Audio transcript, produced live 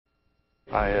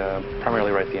I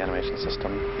primarily write the animation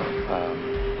system,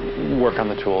 work on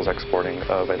the tools exporting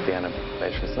of the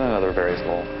animations, and other various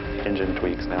little engine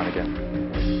tweaks now and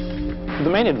again. The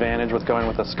main advantage with going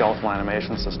with a skeletal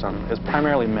animation system is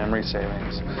primarily memory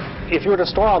savings. If you were to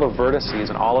store all the vertices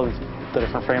and all of the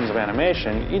different frames of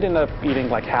animation, you'd end up eating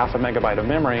like half a megabyte of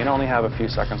memory and only have a few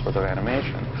seconds worth of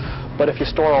animation. But if you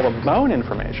store all the bone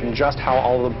information, just how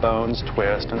all the bones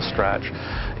twist and stretch,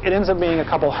 it ends up being a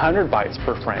couple hundred bytes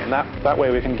per frame. That way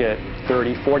we can get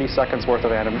 30, 40 seconds worth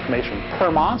of animation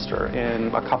per monster in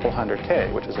a couple hundred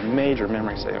K, which is a major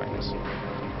memory savings.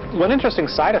 One interesting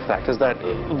side effect is that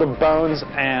the bones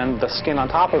and the skin on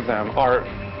top of them are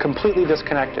completely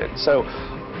disconnected. So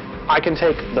I can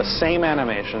take the same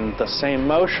animation, the same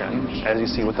motion, as you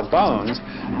see with the bones,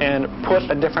 and put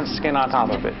a different skin on top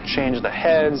of it. Change the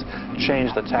heads,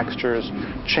 change the textures,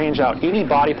 change out any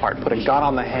body part, put a gun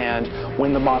on the hand.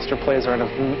 When the monster plays our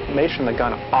animation, the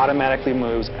gun automatically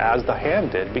moves as the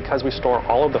hand did because we store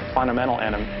all of the fundamental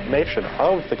animation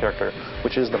of the character,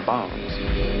 which is the bones.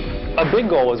 A big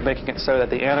goal was making it so that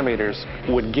the animators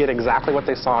would get exactly what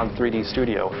they saw in 3D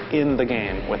Studio in the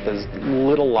game with as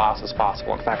little loss as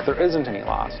possible. In fact, there isn't any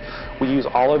loss. We use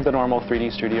all of the normal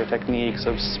 3D Studio techniques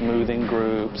of smoothing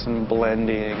groups and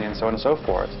blending and so on and so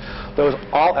forth. Those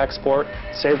all export,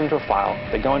 saved into a file,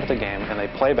 they go into the game, and they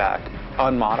play back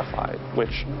unmodified,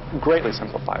 which greatly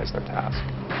simplifies their task.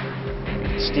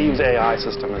 Steve's AI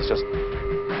system is just,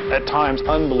 at times,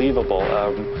 unbelievable.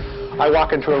 I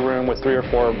walk into a room with 3 or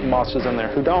 4 monsters in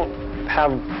there who don't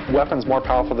have weapons more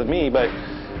powerful than me, but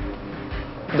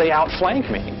they outflank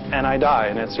me, and I die.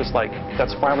 And it's just like,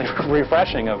 that's finally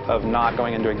refreshing of not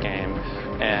going into a game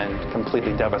and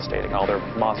completely devastating all their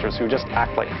monsters who just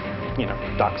act like, you know,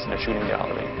 ducks in a shooting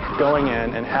gallery. Going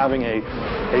in and having a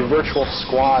virtual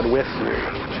squad with you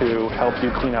to help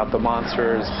you clean out the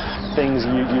monsters, things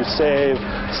you save,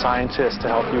 scientists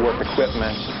to help you work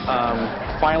equipment.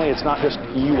 Finally, it's not just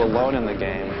you alone in the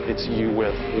game, it's you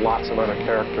with lots of other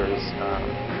characters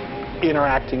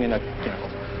interacting in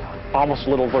a, almost a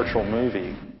little virtual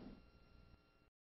movie.